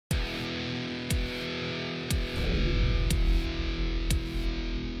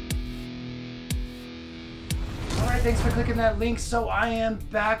thanks for clicking that link. So I am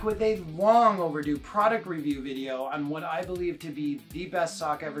back with a long overdue product review video on what I believe to be the best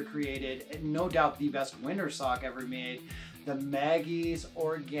sock ever created, and no doubt the best winter sock ever made, the Maggies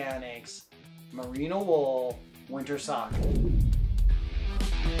Organics merino wool winter sock.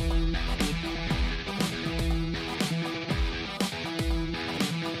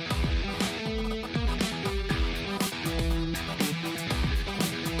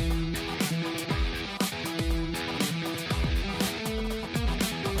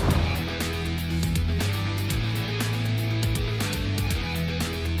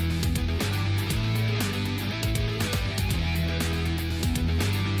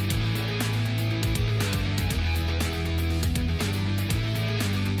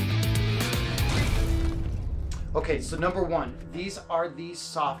 Okay, so number one, these are the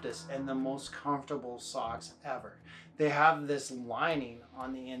softest and the most comfortable socks ever. They have this lining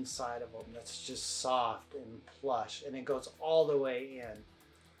on the inside of them that's just soft and plush, and it goes all the way in.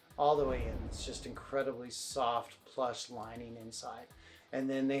 All the way in. It's just incredibly soft, plush lining inside. And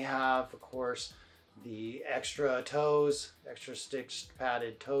then they have, of course, the extra toes, extra stitched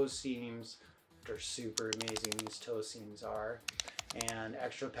padded toe seams. They're super amazing, these toe seams are. And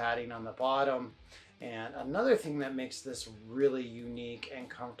extra padding on the bottom. And another thing that makes this really unique and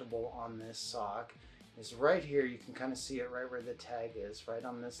comfortable on this sock is right here. You can kind of see it right where the tag is, right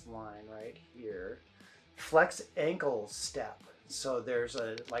on this line right here. Flex ankle step. So there's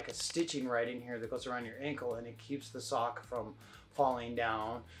like a stitching right in here that goes around your ankle, and it keeps the sock from falling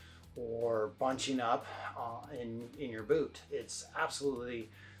down or bunching up in your boot. It's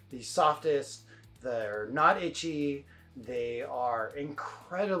absolutely the softest. They're not itchy. They are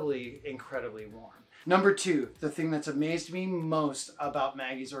incredibly, incredibly warm. Number two, the thing that's amazed me most about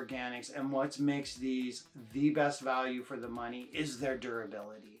Maggies Organics and what makes these the best value for the money is their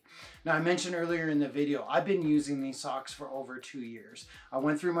durability. Now, I mentioned earlier in the video, I've been using these socks for over 2 years. I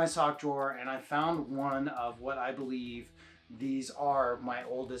went through my sock drawer and I found one of what I believe these are my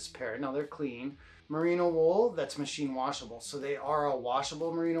oldest pair. Now, they're clean. Merino wool that's machine washable. So they are a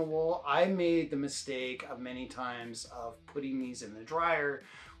washable merino wool. I made the mistake of many times of putting these in the dryer,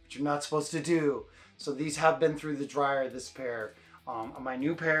 which you're not supposed to do. So these have been through the dryer, this pair. My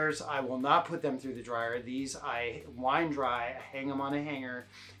new pairs, I will not put them through the dryer. These I line dry, I hang them on a hanger,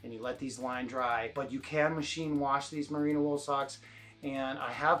 and you let these line dry. But you can machine wash these merino wool socks, and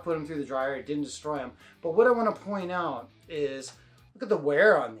I have put them through the dryer. It didn't destroy them. But what I want to point out is, look at the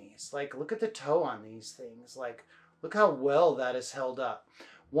wear on these. Like, look at the toe on these things. Like, look how well that is held up.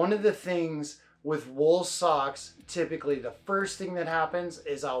 One of the things with wool socks, typically the first thing that happens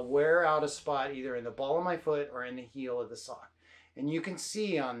is I'll wear out a spot either in the ball of my foot or in the heel of the sock. And you can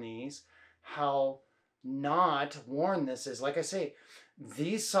see on these how not worn this is. Like I say,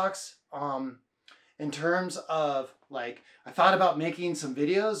 these socks, in terms of, like, I thought about making some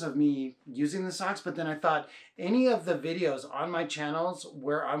videos of me using the socks, but then I thought any of the videos on my channels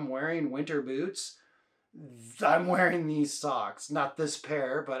where I'm wearing winter boots, I'm wearing these socks, not this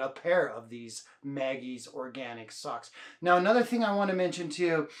pair, but a pair of these Maggies Organics socks. Now, another thing I want to mention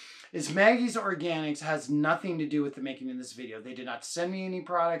too is Maggies Organics has nothing to do with the making of this video. They did not send me any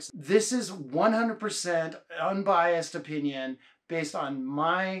products. This is 100% unbiased opinion based on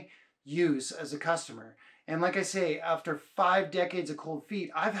my use as a customer. And like I say, after 5 decades of cold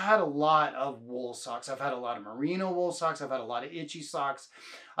feet, I've had a lot of wool socks. I've had a lot of merino wool socks. I've had a lot of itchy socks.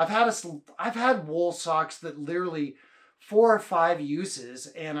 I've had wool socks that literally 4 or 5 uses,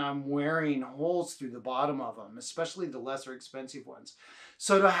 and I'm wearing holes through the bottom of them, especially the lesser expensive ones.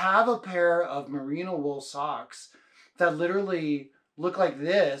 So to have a pair of merino wool socks that literally look like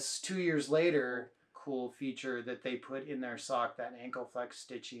this 2 years later, cool feature that they put in their sock, that ankle flex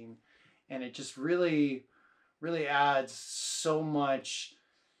stitching, and it just really adds so much.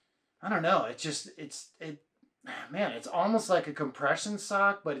 I don't know, man, it's almost like a compression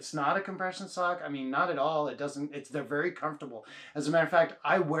sock, but it's not a compression sock. I mean, not at all. They're very comfortable. As a matter of fact,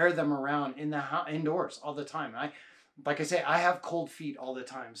 I wear them around in the indoors all the time. Like I say, I have cold feet all the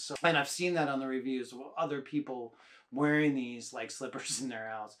time. So, and I've seen that on the reviews of other people wearing these like slippers in their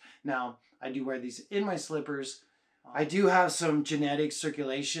house. Now, I do wear these in my slippers. I do have some genetic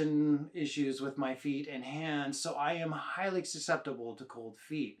circulation issues with my feet and hands, so I am highly susceptible to cold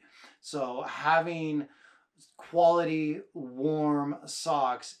feet. So having quality, warm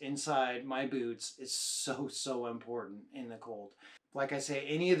socks inside my boots is so important in the cold. Like I say,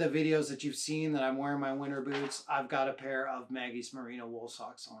 any of the videos that you've seen that I'm wearing my winter boots, I've got a pair of Maggies merino wool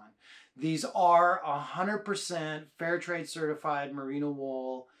socks on. These are 100% fair trade certified merino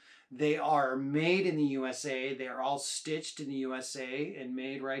wool. They are made in the USA. They are all stitched in the USA and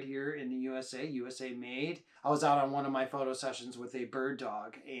made right here in the USA, USA made. I was out on one of my photo sessions with a bird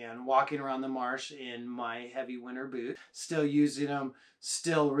dog and walking around the marsh in my heavy winter boots, still using them,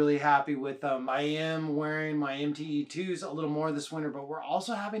 still really happy with them. I am wearing my MTE2s a little more this winter, but we're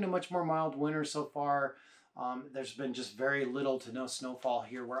also having a much more mild winter so far. There's been just very little to no snowfall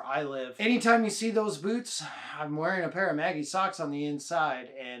here where I live. Anytime you see those boots, I'm wearing a pair of Maggie socks on the inside,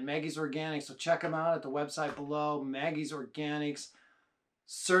 and Maggies Organics, so check them out at the website below. Maggies Organics,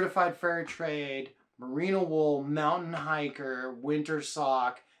 certified fair trade, merino wool, mountain hiker, winter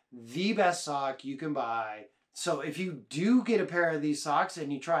sock, the best sock you can buy. So if you do get a pair of these socks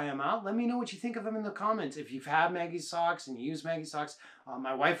and you try them out, let me know what you think of them in the comments. If you've had Maggie socks and you use Maggie socks,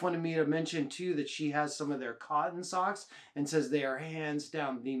 my wife wanted me to mention too that she has some of their cotton socks and says they are hands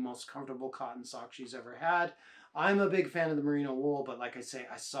down the most comfortable cotton socks she's ever had. I'm a big fan of the merino wool, but like I say,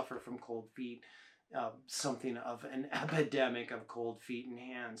 I suffer from cold feet, something of an epidemic of cold feet and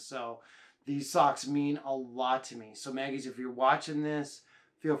hands. So these socks mean a lot to me. So Maggies, if you're watching this,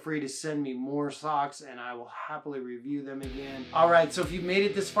 feel free to send me more socks and I will happily review them again. All right, so if you made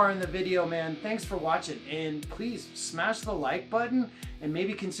it this far in the video, man, thanks for watching. And please smash the like button and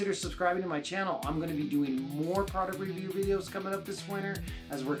maybe consider subscribing to my channel. I'm gonna be doing more product review videos coming up this winter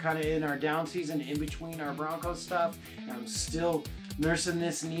as we're kind of in our down season in between our Broncos stuff. And I'm still nursing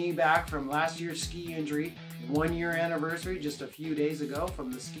this knee back from last year's ski injury. 1 year anniversary just a few days ago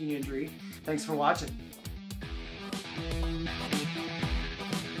from the ski injury. Thanks for watching.